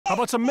How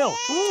about some milk?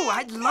 Ooh,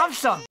 I'd love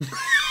some.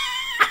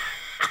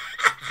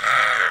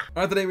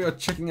 Alright, today we are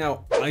checking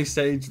out Ice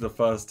Age for the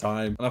first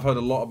time, and I've heard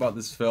a lot about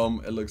this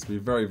film. It looks to be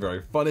very,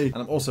 very funny, and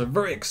I'm also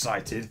very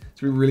excited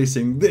to be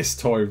releasing this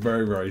toy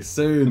very, very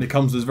soon. It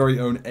comes with its very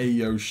own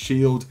Ayo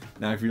shield.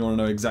 Now, if you want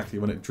to know exactly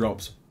when it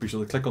drops, be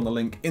sure to click on the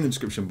link in the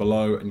description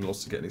below, and you'll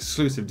also get an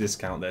exclusive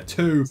discount there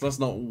too. So let's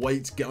not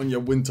wait, get on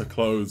your winter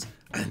clothes,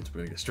 and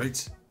we're gonna get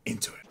straight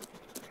into it.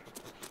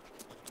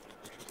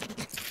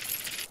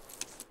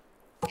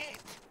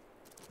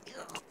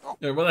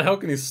 Yeah, where the hell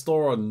can he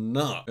store a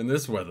nut in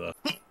this weather?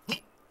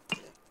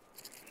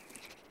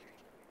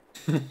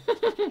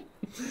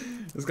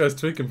 This guy's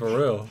tweaking for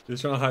real. He's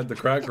trying to hide the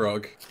crack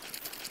rock.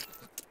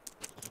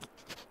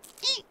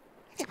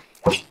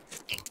 He's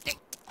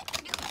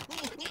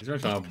really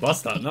trying to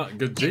bust that nut.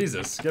 Good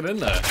Jesus, get in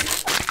there.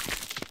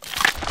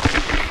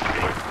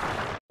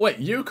 Wait,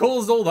 you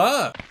caused all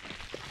that?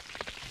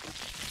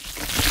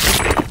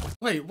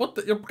 Wait, what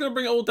the? You're gonna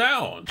bring it all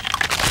down?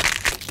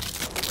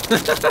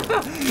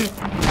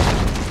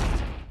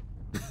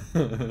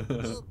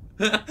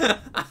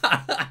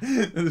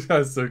 This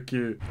guy's so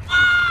cute.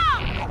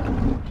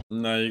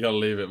 No, you gotta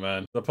leave it,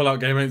 man. The pull-out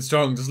game ain't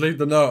strong. Just leave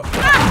the nut.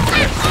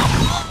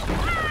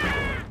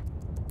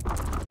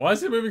 Why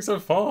is he moving so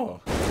far?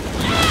 This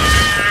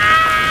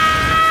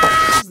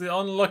is the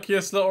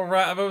unluckiest little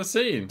rat I've ever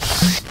seen.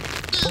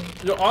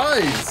 Your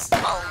eyes!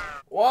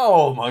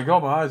 Whoa, my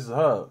god, my eyes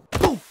hurt.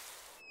 Oh,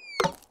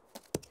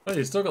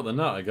 you still got the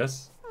nut, I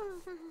guess.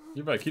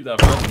 You better keep that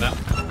for now.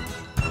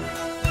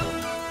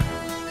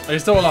 Oh, you're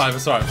still alive.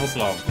 It's alright. False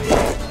alarm.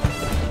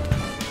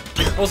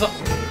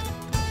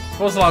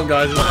 False alarm,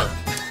 guys.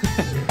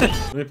 The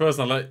only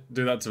person I'd let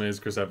do that to me is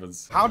Chris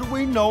Evans. How do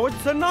we know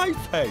it's an ice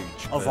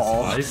age? Of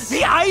all ice.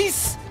 The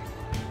ice!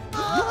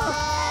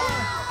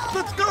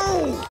 Let's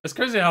go! It's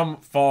crazy how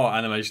far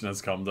animation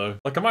has come, though.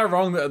 Like, am I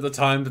wrong that at the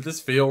time, did this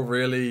feel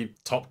really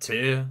top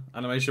tier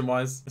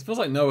animation-wise? It feels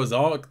like Noah's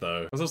Ark,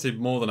 though. There's obviously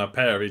more than a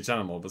pair of each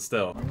animal, but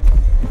still.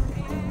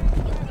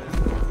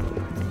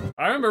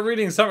 I remember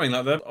reading something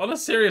like that. On a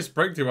serious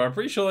breakthrough, I'm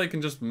pretty sure they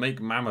can just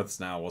make mammoths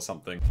now or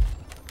something.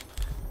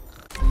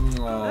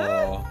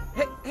 Oh.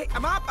 Hey,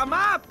 I'm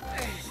up!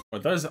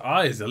 But those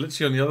eyes are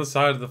literally on the other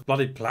side of the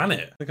bloody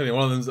planet. I think only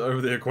one of them's over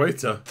the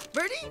equator.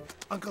 Birdie?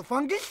 Uncle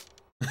Fungus?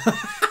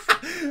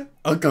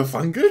 Uncle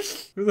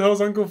Fungus? Who the hell's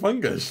Uncle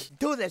Fungus?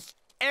 Do this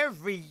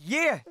every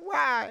year.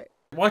 Why?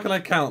 Why can I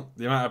count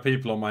the amount of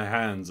people on my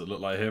hands that look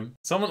like him?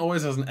 Someone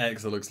always has an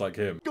ex that looks like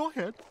him. Go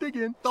ahead, dig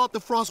in. Thought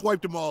the frost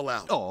wiped them all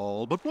out.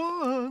 All but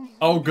one.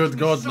 Oh, good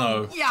God,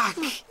 no.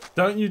 Yuck!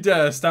 Don't you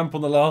dare stamp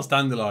on the last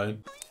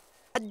dandelion.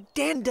 A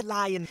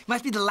dandelion.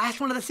 Must be the last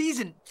one of the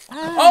season.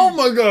 Oh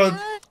my God!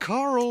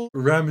 Carl.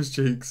 Ram his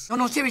cheeks.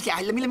 No, seriously.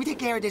 Let me take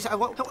care of this. Pine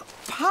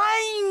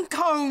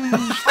cones.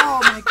 Oh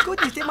my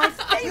goodness, they're my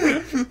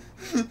favorite.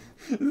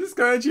 Is this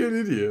guy actually an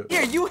idiot?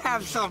 Here, you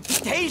have some.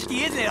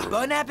 Tasty, isn't it?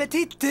 Bon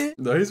appetit.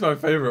 No, he's my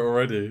favorite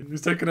already.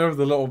 He's taking over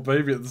the little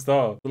baby at the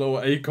start. The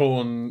little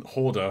acorn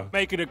hoarder.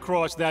 Make it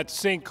across that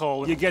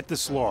sinkhole, you get the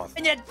sloth.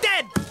 And you're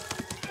dead.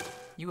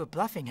 You were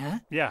bluffing, huh?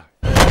 Yeah.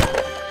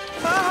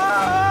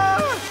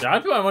 Yeah,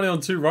 I'd put my money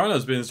on 2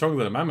 rhinos being stronger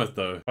than a mammoth,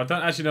 though. I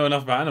don't actually know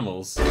enough about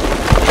animals. Okay,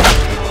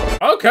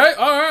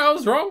 alright, I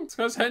was wrong. This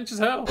guy's hench as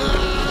hell.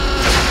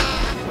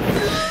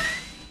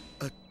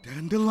 A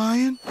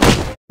dandelion?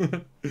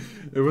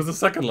 It was the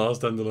second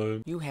last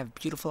dandelion. You have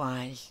beautiful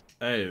eyes.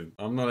 Hey,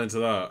 I'm not into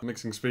that.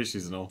 Mixing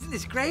species and all. Isn't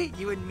this great?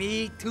 You and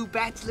me, 2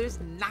 bachelors,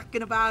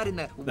 knocking about in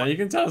the... Now, you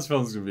can tell this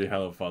film's gonna be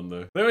hella fun,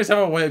 though. They always have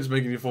a way of just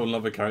making you fall in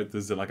love with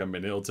characters in like a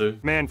minute or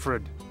 2.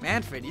 Manfred.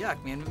 Manfred,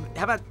 yuck, man.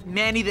 How about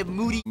Manny the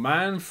Moody?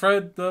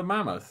 Manfred the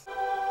mammoth.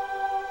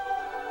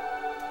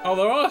 Oh,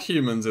 there are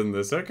humans in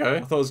this. Okay.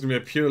 I thought it was gonna be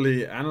a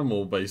purely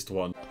animal-based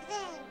one.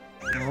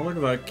 Oh, look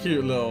at that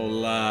cute little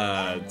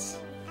lad.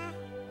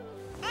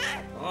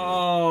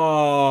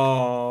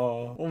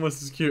 Oh,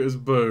 almost as cute as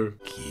Boo.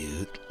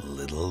 Cute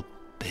little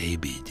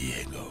baby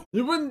Diego.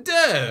 You wouldn't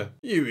dare,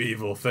 you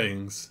evil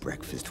things.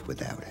 Breakfast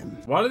without him.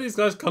 Why do these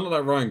guys kind of look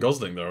like Ryan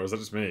Gosling, though? Or is that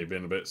just me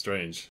being a bit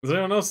strange? Does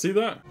anyone else see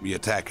that? We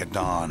attack at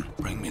dawn.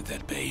 Bring me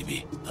that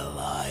baby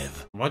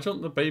alive. Why do you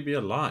want the baby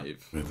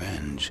alive?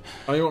 Revenge.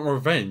 Oh, you want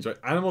revenge? Like,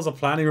 animals are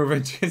planning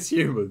revenge against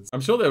humans.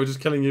 I'm sure they were just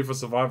killing you for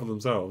survival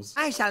themselves.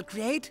 I shall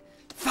create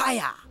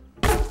fire.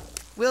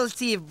 We'll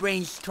see if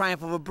brains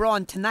triumph over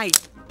brawn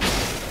tonight.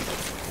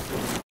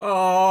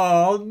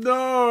 Oh,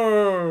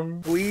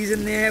 no! Squeeze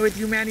in there with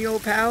you, Manny,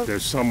 old pal.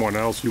 There's someone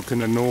else you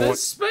can annoy.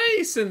 There's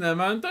space in there,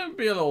 man. Don't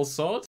be a little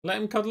sod. Let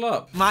him cuddle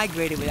up.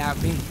 Migrated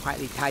without me.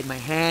 Quietly tied my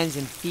hands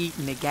and feet,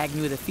 and they gagged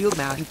me with a field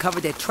mouse and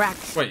covered their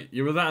tracks. Wait,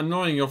 you were that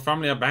annoying your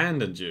family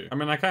abandoned you? I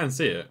mean, I can't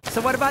see it.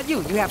 So what about you?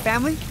 You have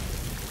family?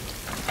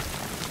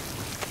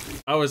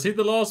 Oh, is he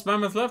the last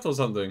mammoth left or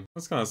something?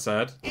 That's kind of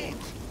sad.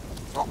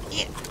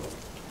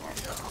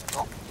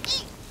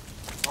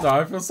 No,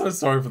 I feel so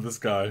sorry for this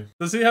guy.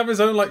 Does he have his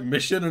own, like,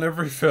 mission in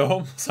every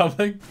film or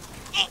something?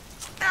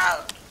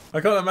 I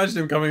can't imagine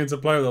him coming into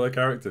play with other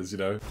characters, you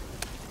know?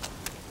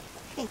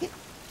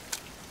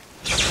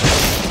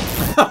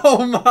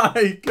 Oh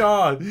my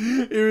god!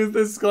 He was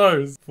this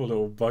close. Poor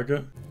little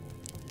bugger.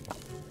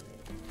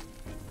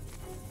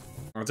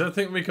 I don't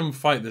think we can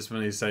fight this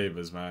many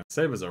sabers, man.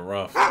 Sabers are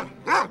rough.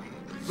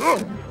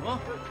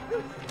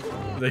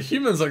 The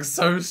humans look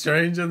so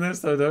strange in this,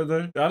 though, don't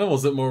they? The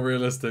animals look more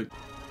realistic.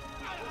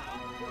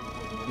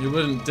 You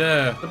wouldn't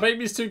dare. The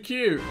baby's too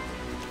cute.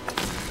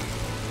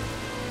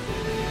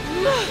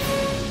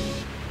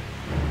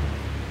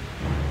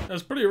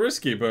 That's pretty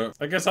risky, but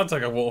I guess I'd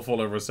take a waterfall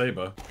over a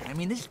saber. I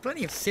mean, there's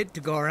plenty of Sid to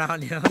go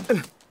around, you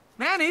know.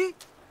 Manny!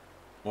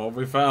 What have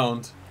we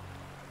found?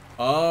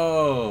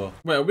 Oh.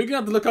 Wait, are we gonna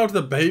have to look after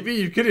the baby?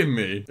 You kidding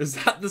me? Is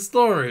that the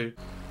story?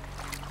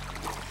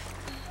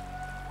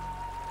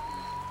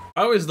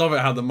 I always love it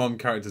how the mum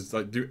characters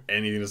like do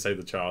anything to save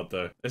the child,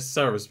 though. It's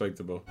so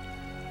respectable.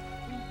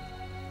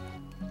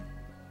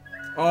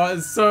 Oh,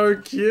 it's so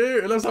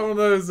cute. It looks like one of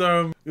those,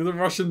 the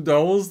Russian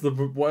dolls, the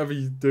whatever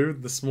you do,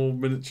 the small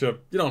miniature.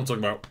 You know what I'm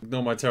talking about.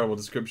 Ignore my terrible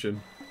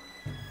description.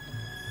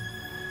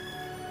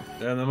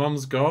 Yeah, and the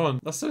mum's gone.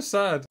 That's so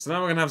sad. So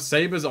now we're gonna have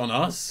sabers on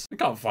us? We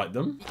can't fight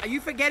them. Are you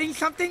forgetting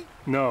something?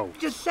 No.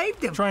 You just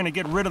saved him. Trying to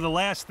get rid of the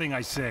last thing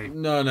I saved.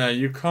 No,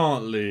 you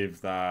can't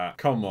leave that.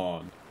 Come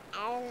on.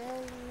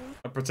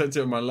 I protected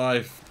it with my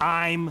life.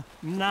 I'm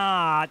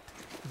not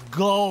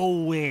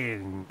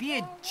going. Be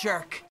a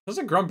jerk. That's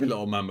a grumpy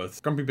little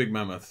mammoth. Grumpy big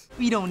mammoth.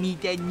 We don't need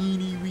that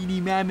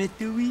weeny mammoth,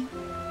 do we?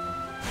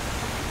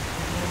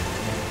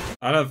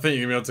 I don't think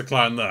you're gonna be able to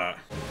climb that.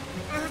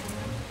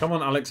 Come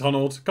on, Alex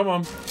Honnold. Come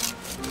on.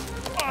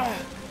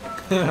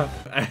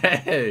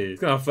 Hey,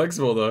 it's kind of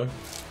flexible though.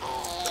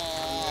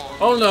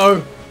 Oh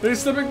no, he's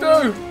slipping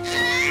through.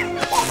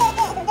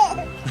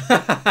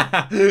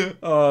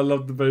 Oh, I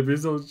love the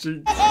baby's old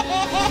cheek.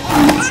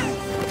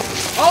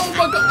 Oh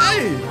my god,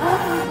 hey!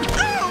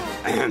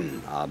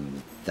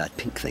 That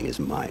pink thing is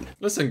mine.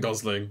 Listen,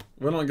 Gosling,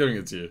 we're not giving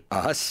it to you.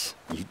 Us?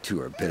 You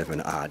two are a bit of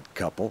an odd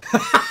couple.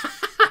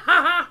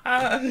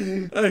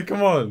 Hey,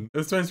 come on.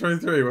 It's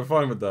 2023, we're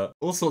fine with that.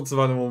 All sorts of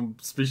animal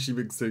species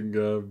mixing,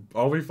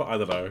 are we I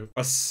don't know.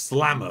 A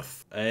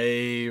slamoth.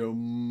 A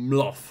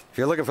sloth. If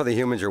you're looking for the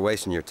humans, you're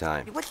wasting your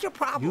time. What's your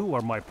problem? You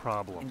are my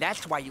problem. And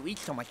that's why you eat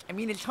so much. I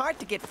mean, it's hard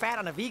to get fat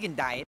on a vegan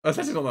diet. That's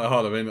actually not that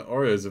hard. I mean,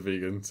 Oreos are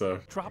vegan, so.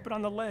 Drop it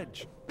on the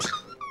ledge.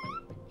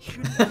 Should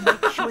we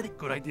make sure that...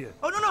 Good idea.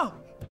 Oh, no.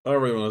 I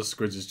don't really want to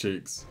squidge his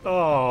cheeks.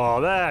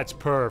 Oh, that's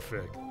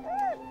perfect.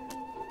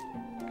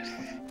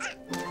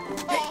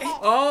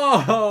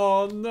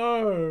 Oh,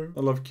 no. I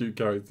love cute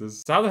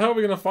characters. So how the hell are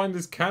we going to find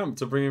his camp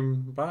to bring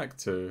him back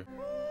to?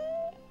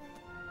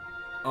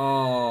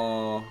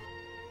 Oh.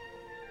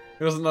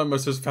 He doesn't know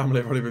most of his family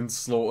have already been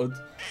slaughtered.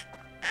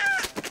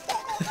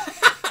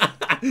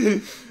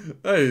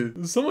 Hey,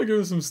 someone give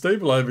him some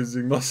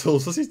stabilizing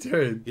muscles. What's he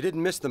doing? You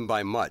didn't miss them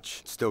by much.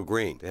 It's still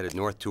green. They headed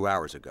north 2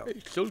 hours ago. Hey,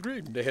 still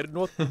green. They headed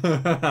north.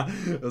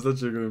 That's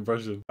actually a good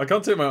impression. I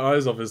can't take my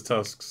eyes off his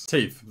tusks.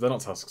 Teeth. They're not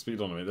tusks, but you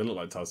don't know me. They look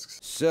like tusks.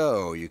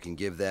 So, you can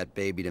give that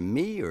baby to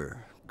me,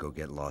 or go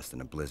get lost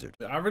in a blizzard?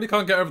 I really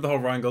can't get over the whole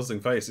Ryan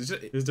Gosling face.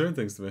 He's doing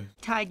things to me.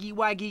 Tiggy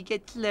Waggy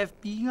gets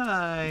left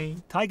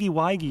behind. Tiggy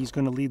Wiggy's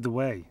gonna lead the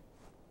way.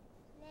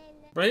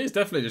 But he's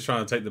definitely just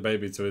trying to take the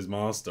baby to his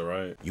master,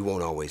 right? You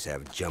won't always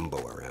have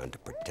Jumbo around to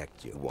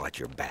protect you. Watch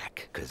your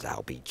back, because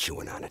I'll be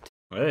chewing on it.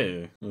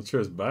 Hey, I'll chew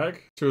his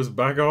back? Chew his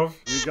back off?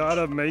 You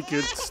gotta make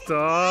it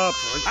stop.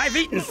 I've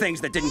eaten things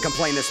that didn't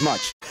complain this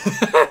much.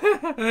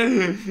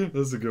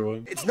 That's a good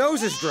one. Its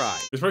nose is dry.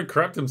 He's probably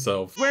crapped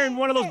himself. Wearing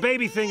one of those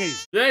baby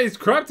thingies. Yeah, he's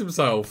crapped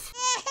himself.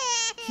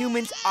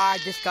 Humans are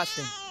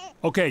disgusting.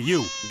 Okay,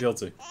 you.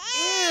 Guilty.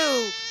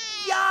 Ew!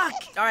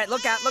 Yuck! All right,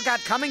 look out,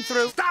 coming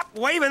through. Stop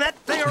waving that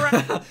thing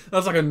around.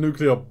 That's like a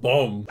nuclear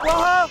bomb.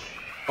 Whoa!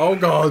 Oh,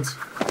 God.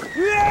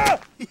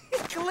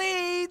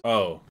 Clean!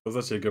 Oh, that's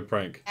actually a good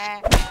prank.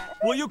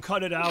 Will you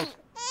cut it out?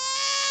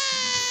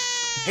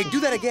 Hey, do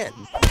that again.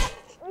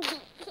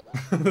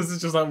 This is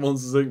just like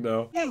Monsters Inc.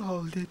 now. You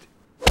hold it.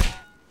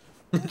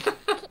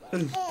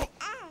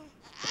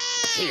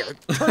 Here,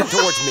 turn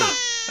towards me.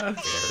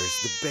 There's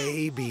the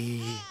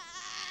baby.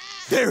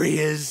 There he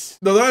is.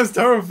 No, that is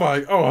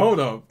terrifying. Oh, hold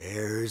up.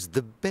 There's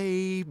the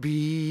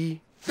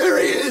baby. There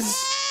he is.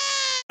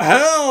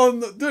 Hell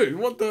no. Dude,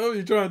 what the hell are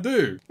you trying to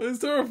do? It's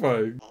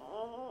terrifying.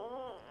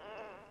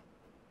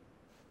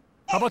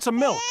 How about some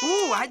milk?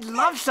 Ooh, I'd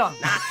love some.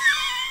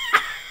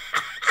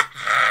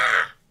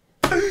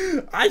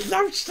 I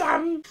love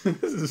some.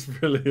 This is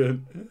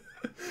brilliant.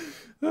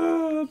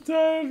 Oh, I'm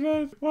tired,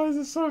 man. Why is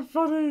it so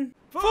funny?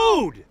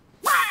 Food!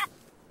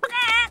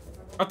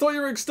 I thought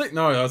you were extinct.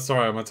 No, that's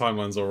sorry. My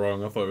timeline's all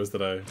wrong. I thought it was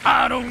today.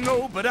 I don't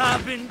know, but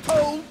I've been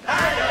told.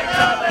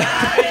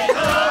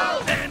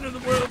 End of the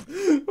world.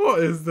 What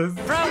is this?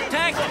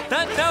 Protect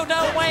the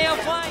dodo way of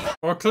life.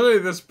 Well, clearly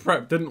this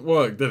prep didn't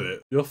work, did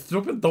it? You're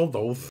stupid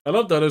dodos. I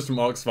love dodos from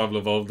Ark Survival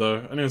Evolved,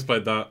 though. Anyone's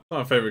played that? It's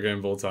my favorite game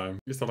of all time.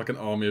 You used to have like an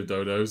army of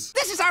dodos.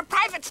 This is our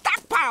private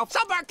stockpile.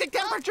 Subarctic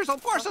temperatures will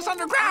force us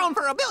underground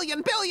for a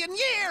billion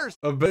years.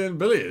 A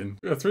billion?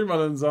 Yeah, 3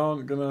 melons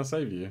aren't gonna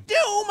save you.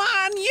 Doom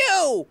on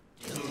you!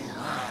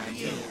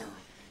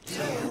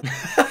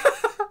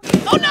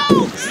 Oh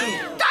no!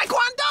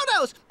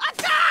 Taekwondodos!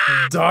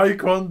 Attack!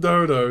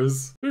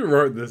 Taekwondodos. Who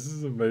wrote this? This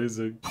is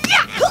amazing.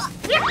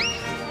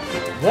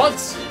 What?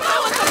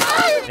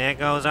 There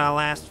goes our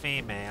last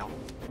female.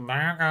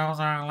 There goes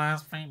our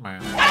last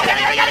female.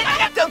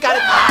 Still got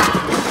it!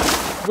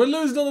 We're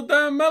losing all the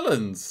damn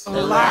melons.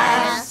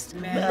 Last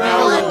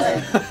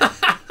melon.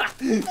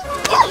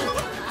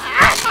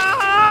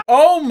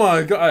 Oh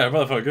my god. Yeah,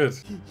 that felt good.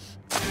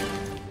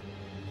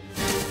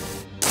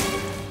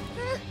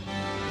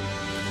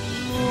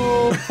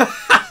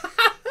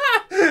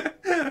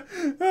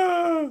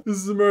 This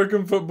is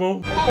American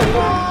football.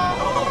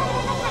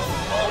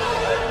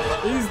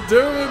 He's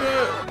doing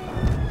it.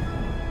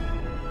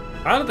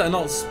 How did that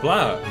not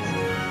splat?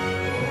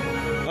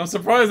 I'm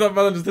surprised that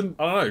melon just didn't,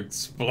 I don't know,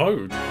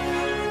 explode.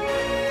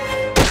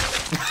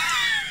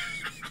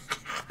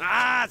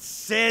 Ah,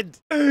 Sid!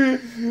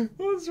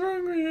 What's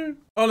wrong with you?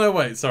 Oh no,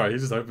 wait, sorry, he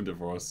just opened it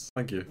for us.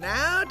 Thank you.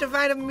 Now to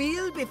find a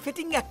meal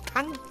befitting a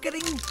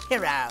conquering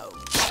hero.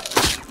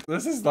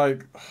 This is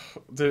like,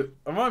 dude,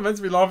 am I meant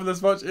to be laughing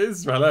this much? It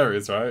is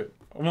hilarious, right?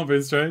 I'm not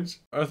being strange.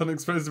 I thought it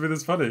expected to be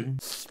this funny.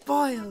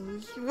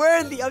 Spoils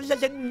worthy of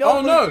such a noble...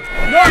 Oh no!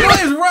 No, not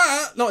his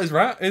rat! Not his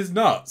rat, his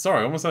nut.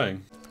 Sorry, what am I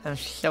saying? I'm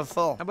so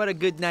full. How about a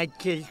good night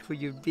kiss for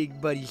your big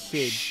buddy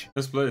Sid?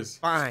 Yes, please.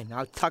 Fine,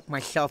 I'll tuck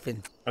myself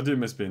in. I do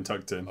miss being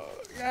tucked in.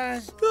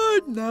 Yes,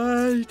 good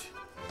night.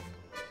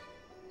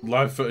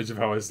 Live footage of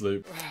how I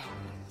sleep.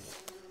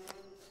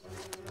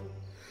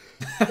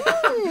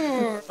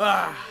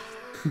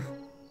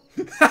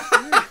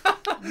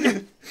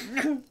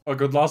 Oh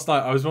god, last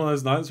night I was one of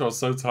those nights where I was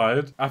so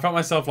tired. I felt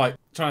myself like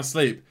trying to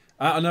sleep.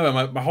 Out of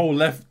nowhere, my whole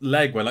left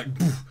leg went like,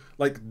 poof,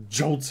 like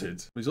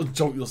jolted. You just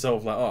jolt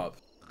yourself like up.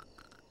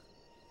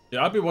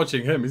 Yeah, I'd be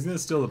watching him. He's gonna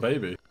steal the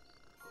baby.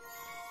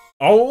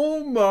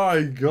 Oh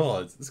my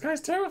god, this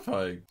guy's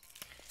terrifying.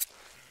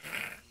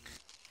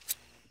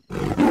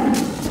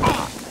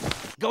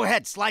 Go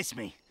ahead, slice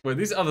me. Wait,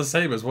 these other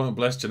sabers weren't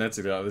blessed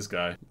genetically out of this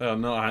guy. They are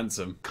not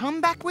handsome. Come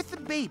back with the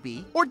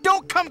baby, or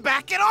don't come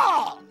back at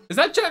all! Is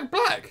that Jack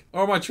Black?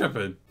 Or am I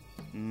tripping?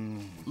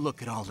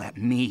 Look at all that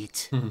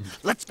meat.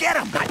 Let's get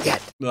him! Not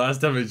yet! No, that's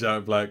definitely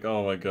Jack Black.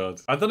 Oh my god.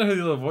 I don't know who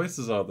the other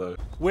voices are though.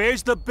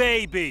 Where's the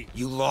baby?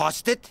 You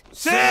lost it?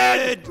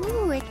 Sid!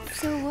 Ooh, it's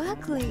so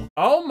ugly.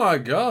 Oh my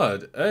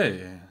god.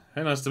 Hey.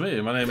 Hey, nice to meet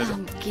you. My name is...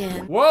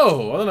 Pumpkin.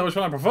 Whoa! I don't know which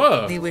one I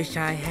prefer. I wish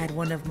I had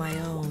one of my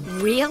own.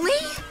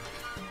 Really?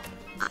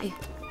 I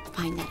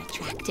find that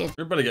attractive.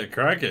 We better get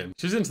cracking.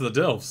 She's into the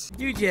DILFs.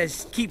 You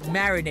just keep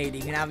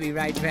marinating and I'll be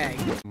right back.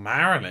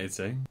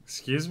 Marinating?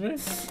 Excuse me?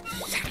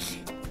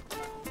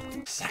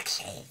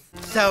 Sexy.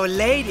 So,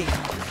 ladies,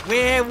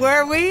 where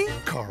were we?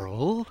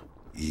 Carl?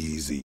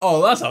 Easy.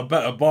 Oh, that's a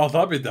better bath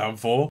I'd be down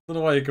for. Don't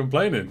know why you're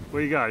complaining. What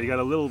you got? You got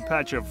a little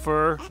patch of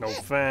fur, no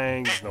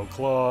fangs, no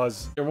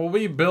claws. Yeah, well,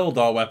 we build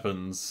our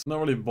weapons. Not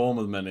really born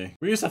with many.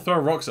 We used to throw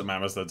rocks at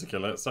mammoths though to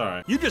kill it.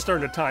 Sorry. You just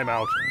earned a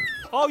timeout.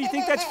 Oh, you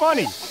think that's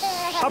funny?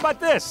 How about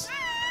this?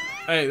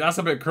 Hey, that's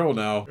a bit cruel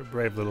now. You're a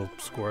brave little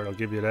squirt, I'll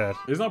give you that.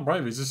 He's not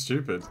brave, he's just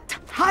stupid.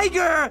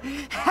 Tiger!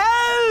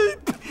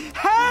 Help!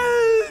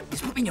 Help!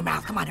 Just put me in your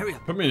mouth. Come on, hurry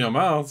up. Put me in your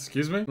mouth,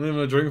 excuse me. Leave him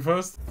a drink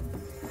first.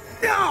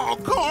 No,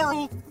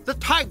 Carl! The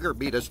tiger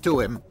beat us to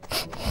him.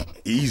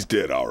 He's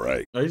dead, all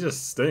right. Oh, he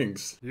just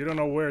stinks. You don't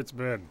know where it's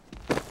been.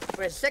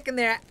 For a second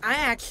there, I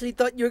actually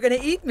thought you were gonna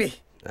eat me.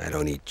 I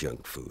don't eat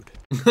junk food.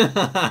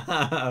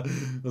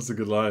 That's a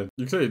good line.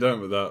 You clearly don't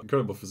with that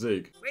incredible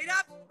physique. Wait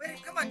up!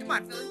 Wait, come on,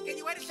 fellas. Can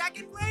you wait a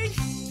second,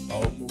 please?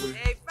 Oh, boy.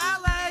 Hey,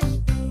 fellas!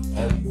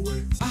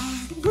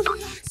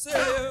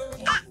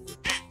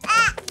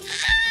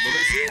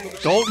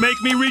 Don't make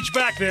me reach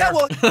back there. That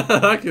will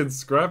That kid's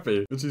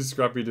scrappy. What's his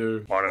scrappy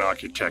do? Modern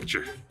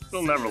architecture.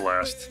 It'll never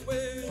last.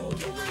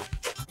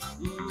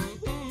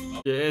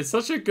 Yeah, it's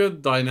such a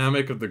good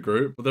dynamic of the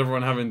group, with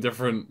everyone having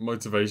different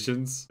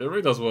motivations. It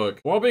really does work.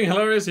 While being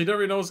hilarious, you don't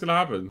really know what's gonna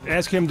happen.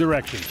 Ask him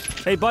directions.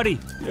 Hey, buddy,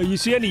 you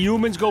see any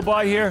humans go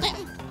by here?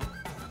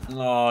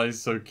 Oh, he's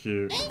so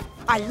cute.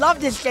 I love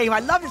this game. I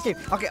love this game.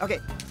 Okay.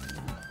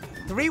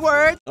 3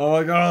 words Oh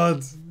my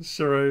god,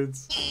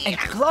 charades. and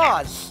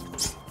claws.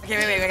 Okay,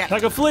 wait.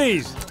 Pack of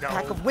fleas.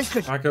 Pack of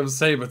whiskers. Pack of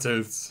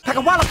saber-tooths. Pack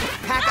of wallops.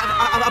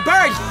 Pack of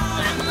birds.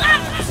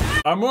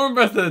 I'm more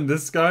invested in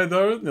this guy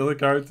though than the other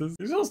characters.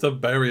 He's supposed to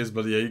bury his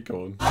bloody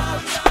acorn.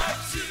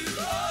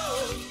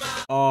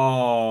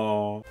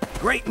 Oh.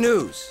 Great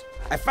news!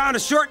 I found a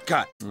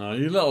shortcut! No,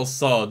 you little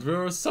sod. We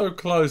were so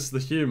close to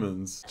the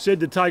humans. Sid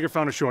the tiger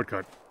found a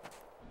shortcut.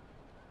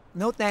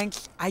 No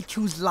thanks. I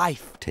choose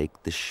life.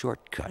 Take the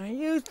shortcut. Are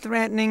you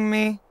threatening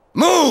me?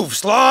 Move,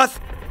 sloth!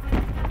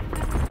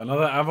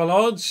 Another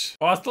avalanche?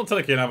 Oh, it's not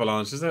technically an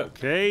avalanche, is it?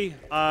 Okay,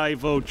 I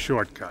vote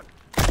shortcut.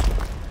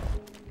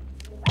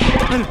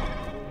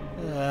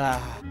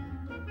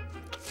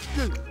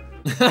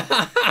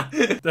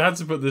 They had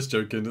to put this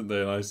joke in, didn't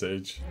they, in Ice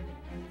Age?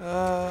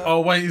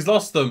 Oh, wait, he's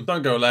lost them.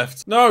 Don't go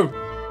left. No!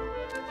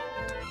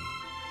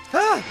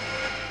 Wait,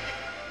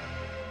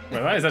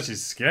 that is actually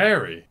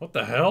scary. What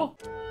the hell?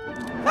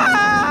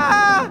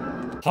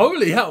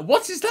 Holy hell,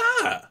 what is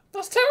that?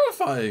 That's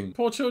terrifying.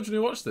 Poor children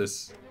who watch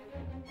this.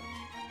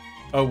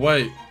 Oh,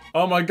 wait.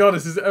 Oh my god,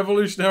 it's his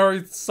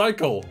evolutionary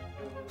cycle.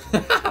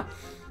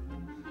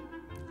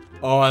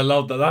 Oh, I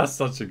love that. That's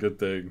such a good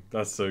thing.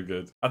 That's so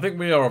good. I think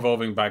we are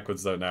evolving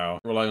backwards though now.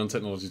 Relying on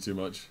technology too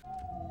much.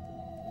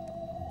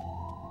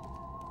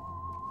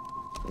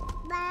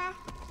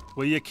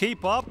 Will you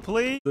keep up,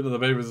 please? Didn't know the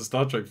baby was a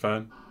Star Trek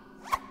fan.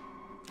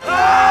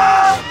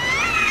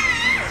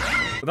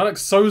 But that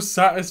looks so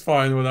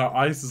satisfying when our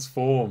ice is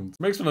formed.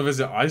 Makes me want to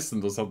visit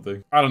Iceland or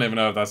something. I don't even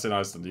know if that's in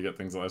Iceland. You get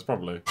things like this,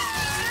 probably.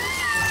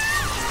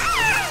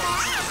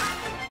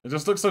 It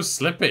just looks so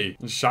slippy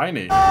and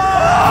shiny.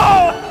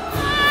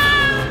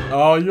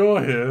 Oh,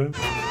 you're here.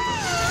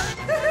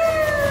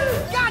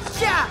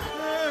 Gotcha!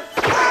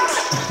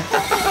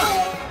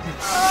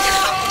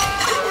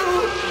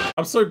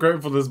 I'm so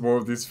grateful there's more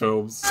of these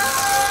films.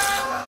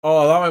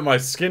 Oh, that made my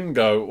skin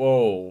go.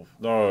 Whoa.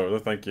 No,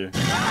 thank you.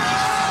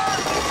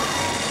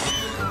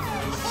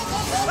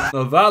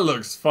 Now that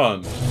looks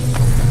fun.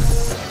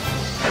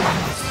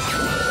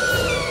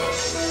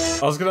 I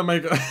was gonna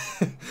make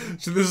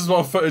this is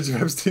what footage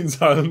of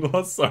Epstein's Island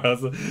was. Sorry,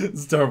 that's a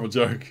terrible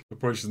joke. I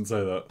probably shouldn't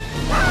say that.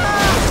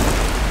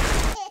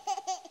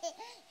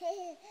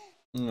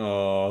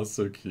 Oh,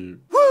 so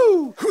cute.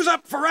 Woo! Who's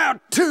up for round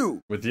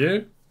 2? With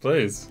you?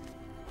 Please.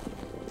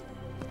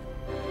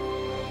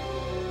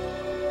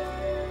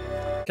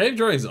 Cave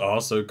drawings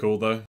are so cool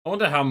though. I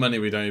wonder how many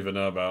we don't even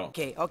know about.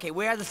 Okay,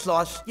 where are the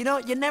sloths? You know,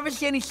 you never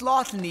see any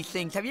sloths in these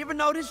things. Have you ever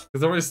noticed? Because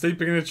they're always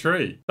sleeping in a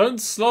tree.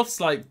 Don't sloths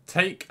like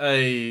take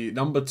a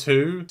number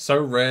 2 so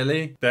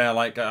rarely? They're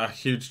like a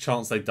huge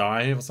chance they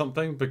die or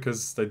something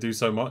because they do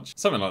so much?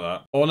 Something like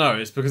that. Or no,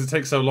 it's because it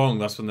takes so long.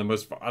 That's when they're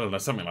most, I don't know,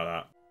 something like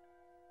that.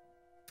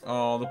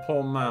 Oh, the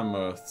poor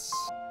mammoths.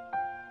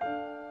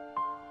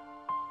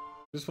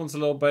 Just wants a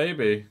little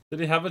baby. Did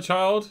he have a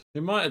child? He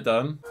might have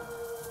done.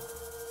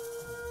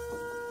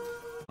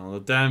 Oh, the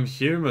damn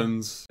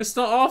humans. It's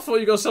not our fault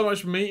you got so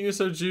much meat and you're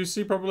so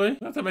juicy, probably.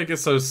 They have to make it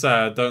so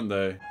sad, don't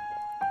they?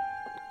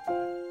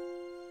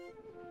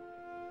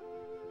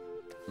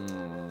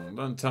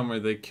 Don't tell me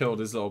they killed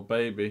his little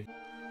baby.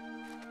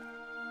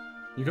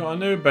 You got a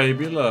new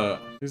baby, look.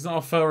 He's not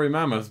a furry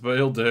mammoth, but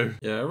he'll do.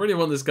 Yeah, I really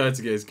want this guy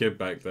to get his kid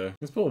back, though.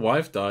 His poor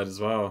wife died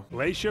as well.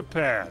 Glacier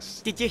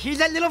Pass. Did you hear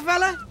that, little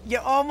fella? You're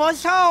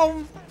almost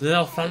home.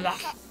 Little fella.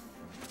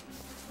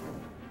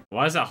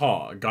 Why is that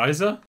hot? A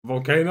geyser?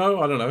 Volcano?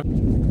 I don't know.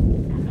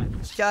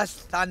 It's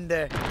just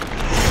thunder.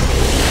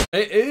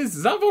 It is?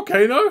 Is that a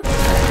volcano?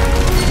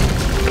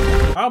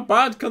 How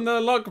bad can their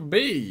luck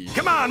be?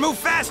 Come on, move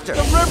faster!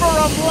 The river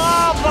of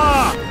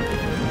lava!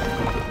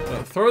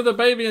 Throw the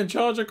baby and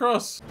charge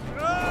across.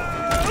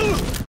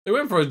 They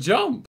went for a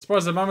jump.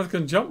 Surprised the mammoth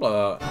can jump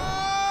like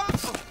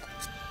that.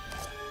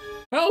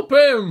 Help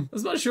him!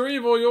 As much as you're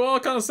evil, you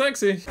are kind of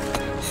sexy.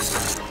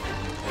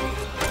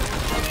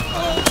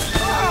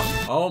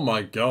 Oh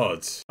my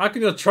god. How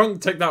can your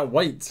trunk take that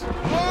weight? No!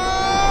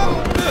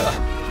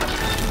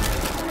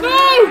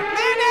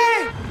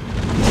 Manny!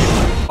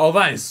 Oh,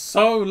 that is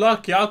so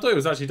lucky. I thought it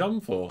was actually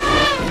done for.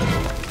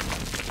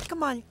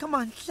 Come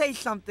on, say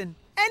something.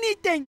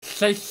 Anything.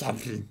 Say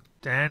something.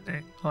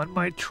 Standing on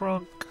my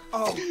trunk.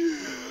 Oh.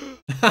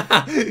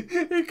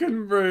 He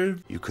couldn't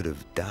breathe. You could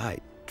have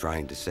died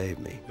trying to save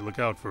me. You look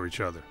out for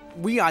each other.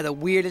 We are the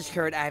weirdest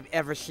herd I've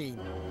ever seen.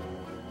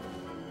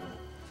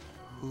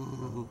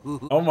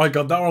 Oh my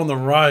god, that one on the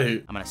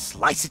right. I'm gonna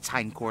slice its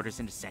hindquarters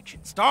into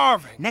sections.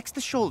 Starving. Next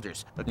the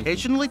shoulders.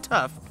 Occasionally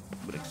tough,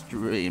 but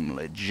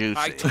extremely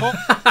juicy.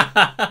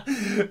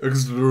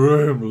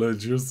 Extremely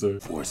juicy.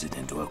 Force it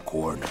into a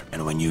corner,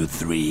 and when you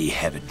three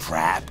have it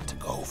trapped,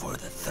 go for the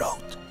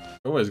throat.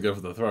 Always go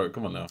for the throat,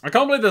 come on now. I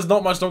can't believe there's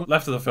not much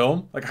left of the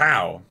film. Like,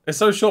 how? It's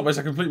so short, but it's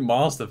a complete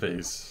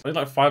masterpiece. I need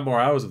like 5 more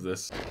hours of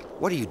this.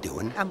 What are you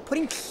doing? I'm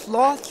putting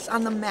sloths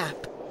on the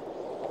map.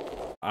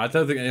 I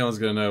don't think anyone's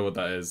gonna know what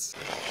that is.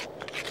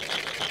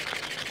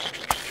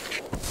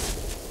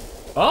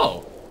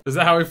 Oh, is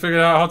that how we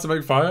figured out how to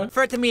make fire?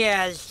 Refer to me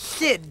as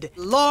Sid,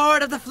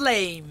 Lord of the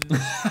Flame.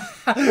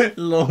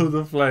 Lord of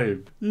the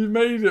Flame. You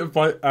made it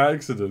by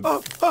accident.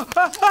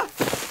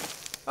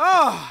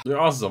 Oh, Your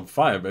ass is on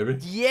fire, baby.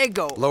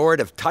 Diego. Lord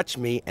of touch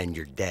me and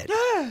you're dead.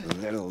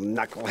 Little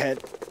knucklehead.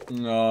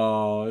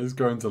 Oh, he's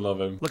going to love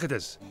him. Look at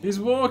this. He's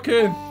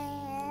walking.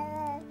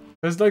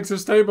 His legs have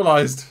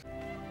stabilized.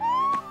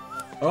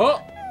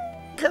 Oh.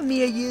 Come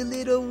here, you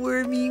little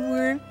wormy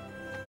worm.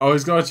 Oh,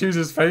 he's got to choose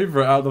his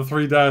favorite out of the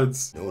 3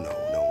 dads.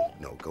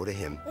 No, go to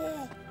him.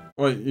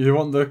 Wait, you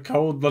want the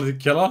cold-blooded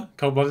killer?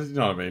 Cold-blooded, you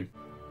know what I mean?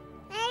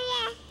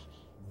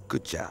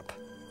 Good job.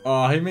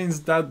 Oh, he means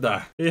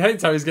dada. He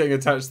hates how he's getting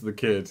attached to the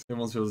kid. He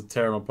wants people to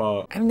tear him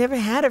apart. I've never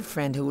had a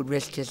friend who would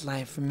risk his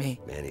life for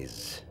me. Man,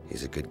 he's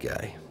a good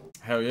guy.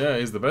 Hell yeah,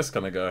 he's the best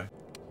kind of guy.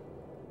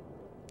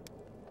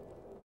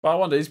 But I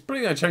wonder, he's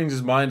probably going to change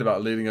his mind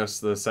about leading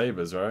us to the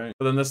sabers, right?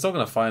 But then they're still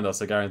going to find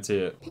us, I guarantee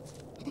it.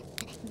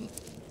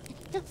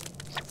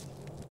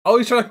 Oh,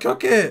 he's trying to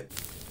cook it!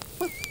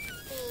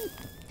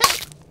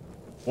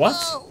 What?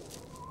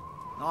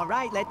 All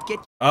right, let's get...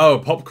 Oh,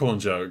 popcorn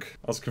joke.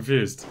 I was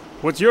confused.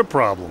 What's your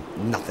problem?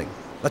 Nothing.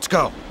 Let's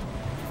go.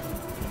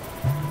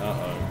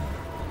 Uh-oh.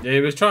 Yeah,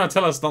 he was trying to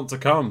tell us not to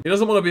come. He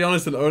doesn't want to be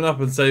honest and own up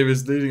and say he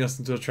was leading us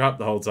into a trap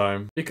the whole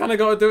time. You kind of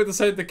got to do it to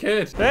save the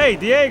kid. Hey,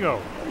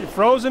 Diego. You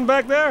frozen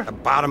back there? The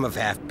bottom of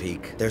Half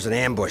Peak. There's an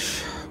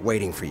ambush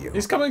waiting for you.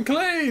 He's coming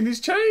clean. He's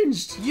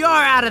changed. You're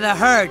out of the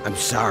herd. I'm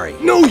sorry.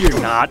 No,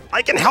 you're not.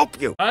 I can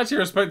help you. I actually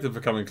respect him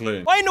for coming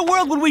clean. Why in the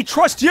world would we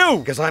trust you?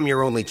 Because I'm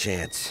your only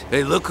chance.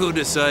 Hey, look who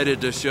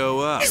decided to show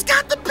up. He's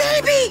got the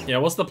baby! Yeah,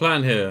 what's the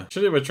plan here?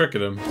 Surely we're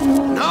tricking him.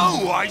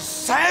 No, I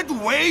said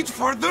wait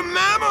for the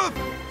mammoth.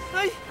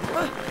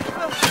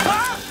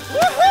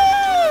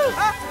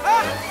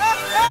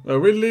 Are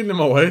we leading him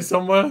away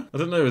somewhere? I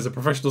don't know, he's a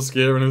professional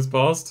skier in his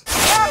past.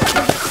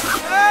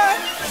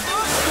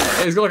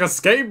 Hey, he's got like a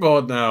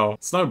skateboard now.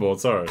 Snowboard,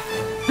 sorry.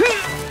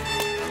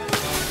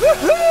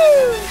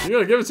 You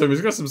gotta give it to him,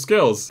 he's got some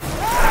skills.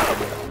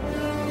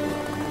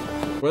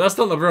 Well, that's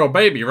not the real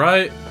baby,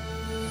 right?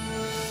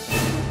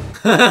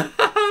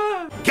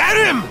 Get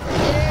him!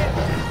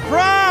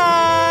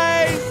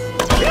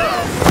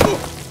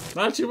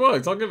 That actually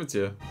worked, I'll give it to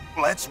you.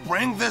 Let's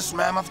bring this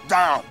mammoth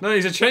down. No,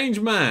 he's a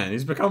changed man.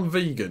 He's become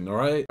vegan,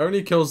 alright?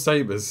 Only kills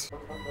sabers.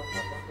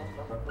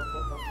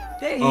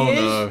 There he Oh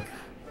is.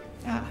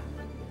 no.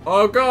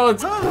 Oh god!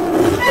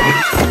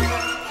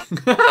 Oh,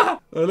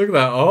 look at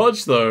that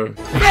arch though.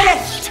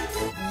 Finished!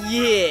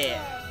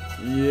 Yeah.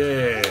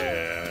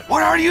 Yeah.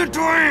 What are you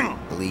doing?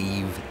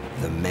 Leave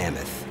the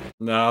mammoth.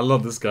 Nah, I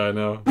love this guy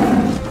now.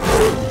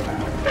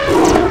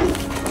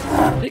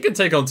 He can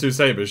take on 2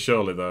 sabers,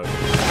 surely though.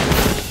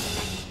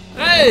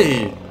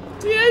 Hey!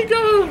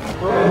 Diego!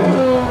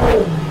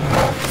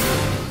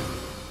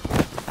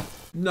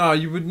 No,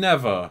 you would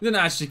never. You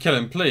didn't actually kill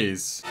him,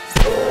 please.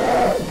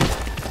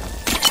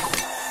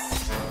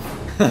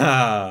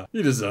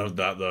 You deserved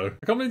that though.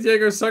 I can't believe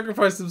Diego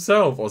sacrificed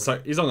himself. Or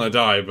he's not gonna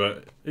die,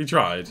 but he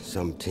tried.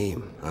 Some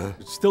team, huh?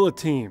 It's still a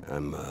team.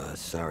 I'm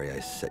sorry I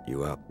set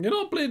you up. You're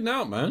not bleeding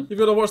out, man. You've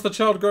got to watch the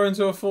child grow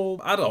into a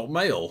full adult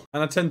male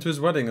and attend to his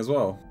wedding as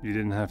well. You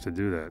didn't have to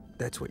do that.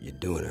 That's what you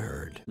do in a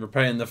herd.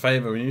 Repaying the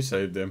favor when you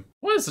saved him.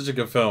 Why is such a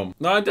good film?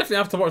 No, I definitely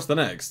have to watch the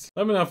next.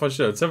 Let me know if I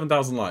should.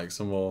 7,000 likes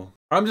and more.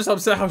 I'm just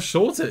upset how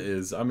short it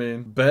is. I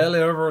mean, barely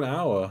over an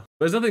hour.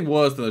 There's nothing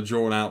worse than a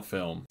drawn out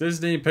film.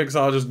 Disney,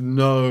 Pixar just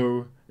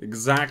know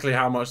exactly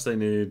how much they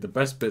need. The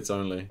best bits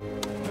only.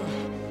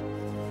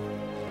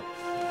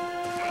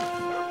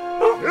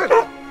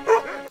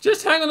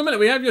 Just hang on a minute,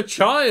 we have your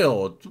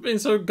child. You're being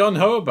so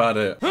gun-ho about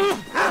it.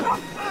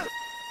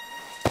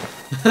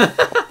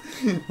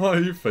 Why are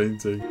you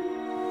fainting?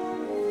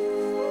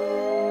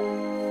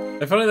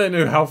 If only they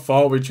knew how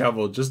far we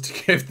traveled just to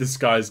give this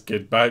guy's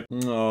kid back.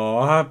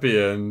 Oh,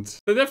 happy end.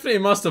 They definitely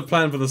must have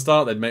planned from the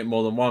start they'd make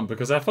more than one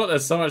because I thought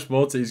there's so much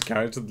more to each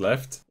character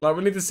left. Like,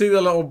 we need to see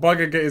the little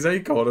bugger get his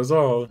acorn as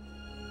well.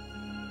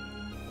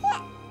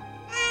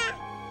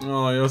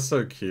 Oh, you're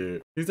so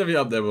cute. He's definitely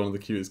up there with one of the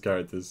cutest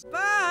characters.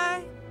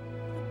 Bye.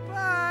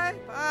 Bye.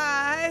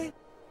 Bye.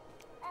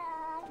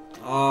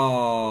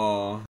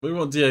 Oh, we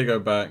want Diego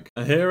back.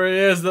 And here he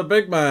is, the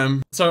big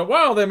man. So,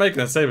 wow, they're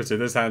making a saber-tooth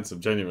this handsome,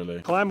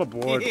 genuinely. Climb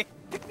aboard.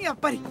 Pick me up,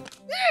 buddy.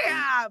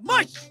 Yeah,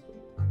 mush.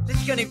 This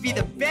is gonna be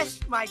the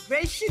best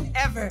migration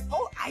ever.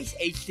 Oh, Ice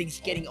Age thing's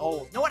getting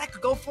old. Know what I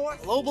could go for?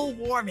 Global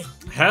warming.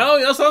 Hell,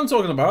 that's what I'm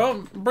talking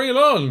about. Bring it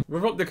on.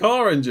 Rev up the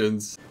car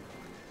engines.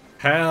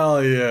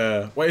 Hell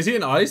yeah. Wait, is he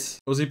in ice?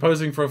 Or was he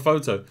posing for a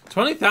photo?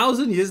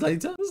 20,000 years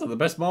later? This is like the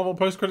best Marvel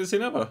post-credit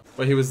scene ever.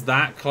 But he was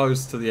that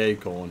close to the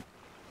acorn.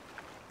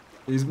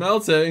 He's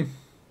melting.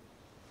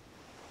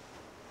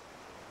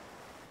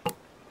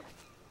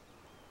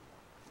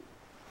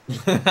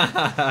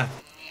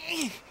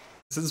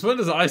 Since when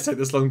does ice take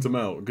this long to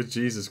melt? Good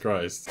Jesus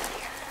Christ.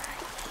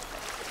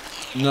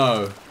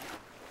 No.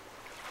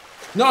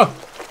 No!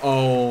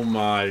 Oh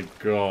my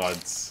god.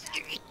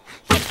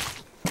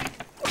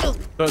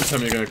 Don't tell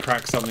me you're gonna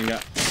crack something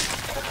yet.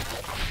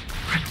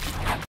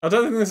 I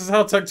don't think this is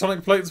how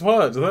tectonic plates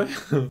work, do they?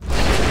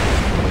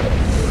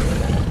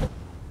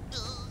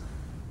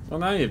 Well,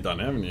 now you've done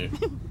it, haven't you?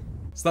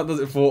 So that does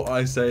it for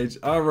Ice Age.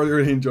 I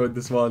really enjoyed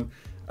this one.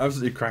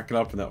 Absolutely cracking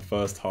up in that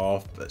first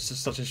half. It's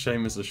just such a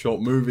shame it's a short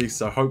movie,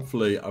 so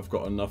hopefully I've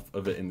got enough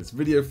of it in this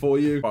video for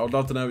you. But I would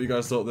love to know what you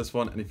guys thought of this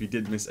one, and if you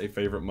did miss a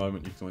favourite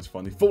moment, you can always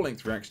find the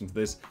full-length reaction to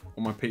this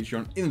on my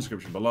Patreon in the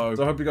description below.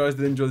 So I hope you guys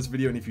did enjoy this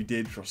video, and if you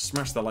did,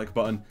 smash that like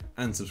button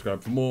and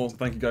subscribe for more. So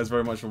thank you guys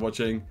very much for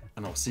watching,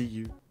 and I'll see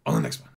you on the next one.